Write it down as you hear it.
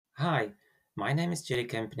Hi, my name is Jerry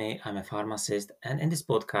Kempney. I'm a pharmacist, and in this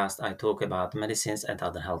podcast, I talk about medicines and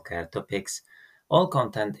other healthcare topics. All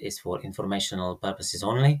content is for informational purposes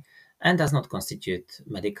only and does not constitute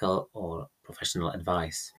medical or professional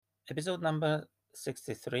advice. Episode number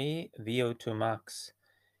 63, VO2 max.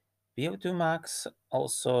 VO2 max,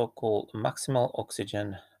 also called maximal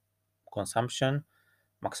oxygen consumption,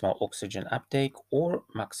 maximal oxygen uptake, or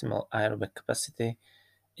maximal aerobic capacity,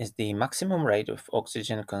 is the maximum rate of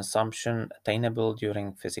oxygen consumption attainable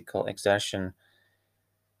during physical exertion.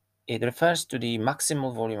 It refers to the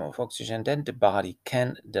maximal volume of oxygen that the body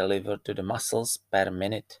can deliver to the muscles per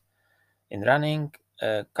minute. In running,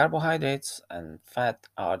 carbohydrates and fat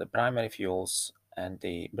are the primary fuels, and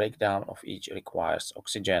the breakdown of each requires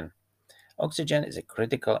oxygen. Oxygen is a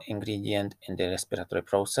critical ingredient in the respiratory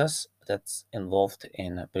process that's involved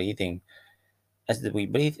in breathing. As we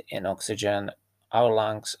breathe in oxygen, our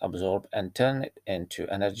lungs absorb and turn it into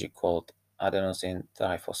energy called adenosine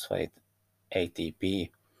triphosphate ATP.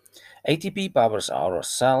 ATP powers our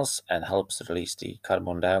cells and helps release the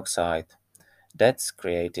carbon dioxide that's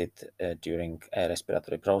created during a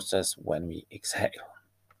respiratory process when we exhale.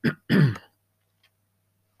 The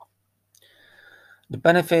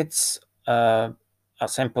benefits are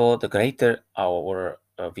simple. The greater our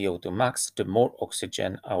VO2 max, the more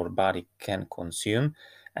oxygen our body can consume,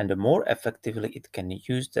 and the more effectively it can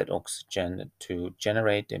use that oxygen to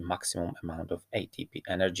generate the maximum amount of ATP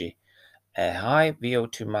energy. A high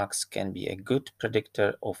VO2 max can be a good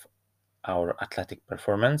predictor of our athletic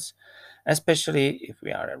performance, especially if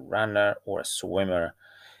we are a runner or a swimmer.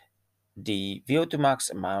 The VO2 max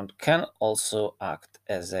amount can also act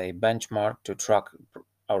as a benchmark to track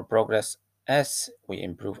our progress as we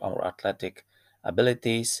improve our athletic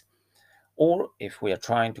abilities, or if we are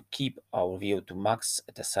trying to keep our VO2 max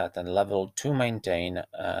at a certain level to maintain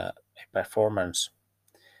a performance.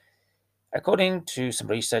 According to some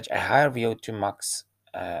research, a higher VO2 max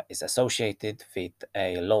is associated with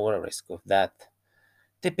a lower risk of death.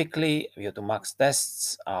 Typically, VO2 max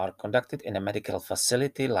tests are conducted in a medical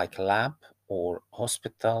facility like lab or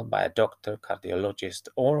hospital by a doctor, cardiologist,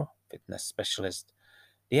 or fitness specialist.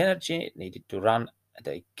 The energy needed to run at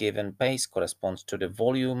a given pace corresponds to the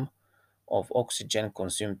volume of oxygen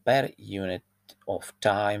consumed per unit of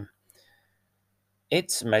time.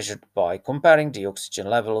 It's measured by comparing the oxygen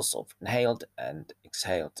levels of inhaled and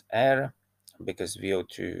exhaled air. Because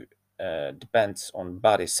VO2 depends on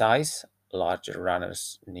body size, larger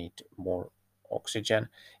runners need more oxygen.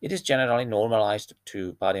 It is generally normalized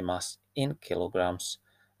to body mass in kilograms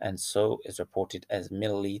and so is reported as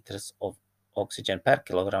milliliters of oxygen per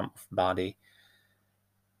kilogram of body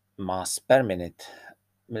mass per minute.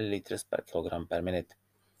 Milliliters per kilogram per minute.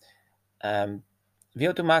 Um,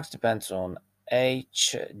 VO2 max depends on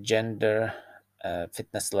age, gender,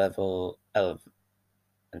 fitness level, and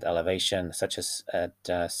elevation, such as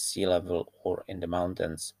at sea level or in the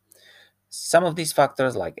mountains. Some of these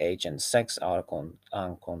factors, like age and sex, are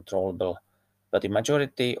uncontrollable, but the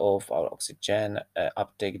majority of our oxygen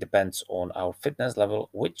uptake depends on our fitness level,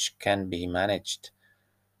 which can be managed.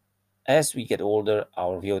 As we get older,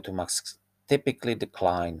 our VO2 max typically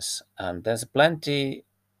declines, and there's a plenty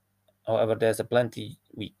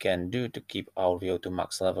we can do to keep our VO2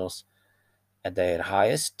 max levels at their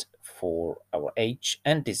highest for our age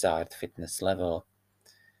and desired fitness level.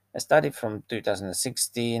 A study from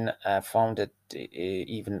 2016 found that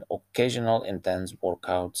even occasional intense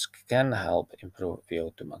workouts can help improve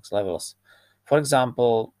VO2 max levels. For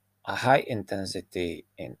example, a high intensity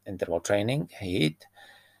in interval training, HIIT.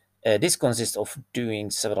 This consists of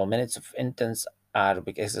doing several minutes of intense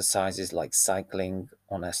aerobic exercises like cycling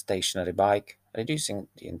on a stationary bike, reducing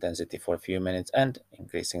the intensity for a few minutes and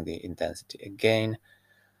increasing the intensity again,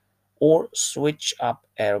 or switch up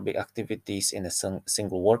aerobic activities in a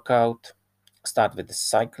single workout. Start with the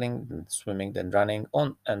cycling, then swimming, then running,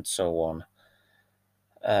 on and so on.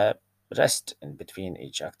 Uh, Rest in between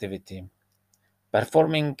each activity.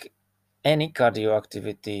 Performing any cardio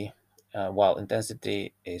activity while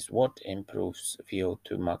intensity is what improves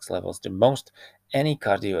VO2 max levels the most. Any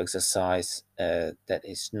cardio exercise that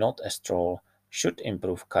is not a stroll should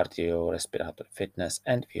improve cardiorespiratory fitness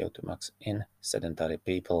and VO2 max in sedentary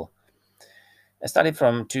people. A study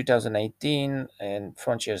from 2018 in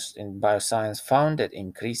Frontiers in Bioscience found that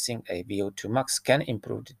increasing a VO2 max can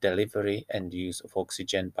improve the delivery and use of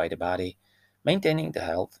oxygen by the body, maintaining the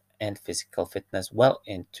health and physical fitness well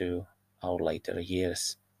into our later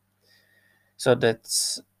years. So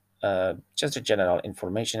that's just a general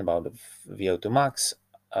information about the VO2 max.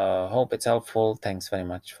 Hope it's helpful. Thanks very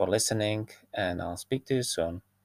much for listening, and I'll speak to you soon.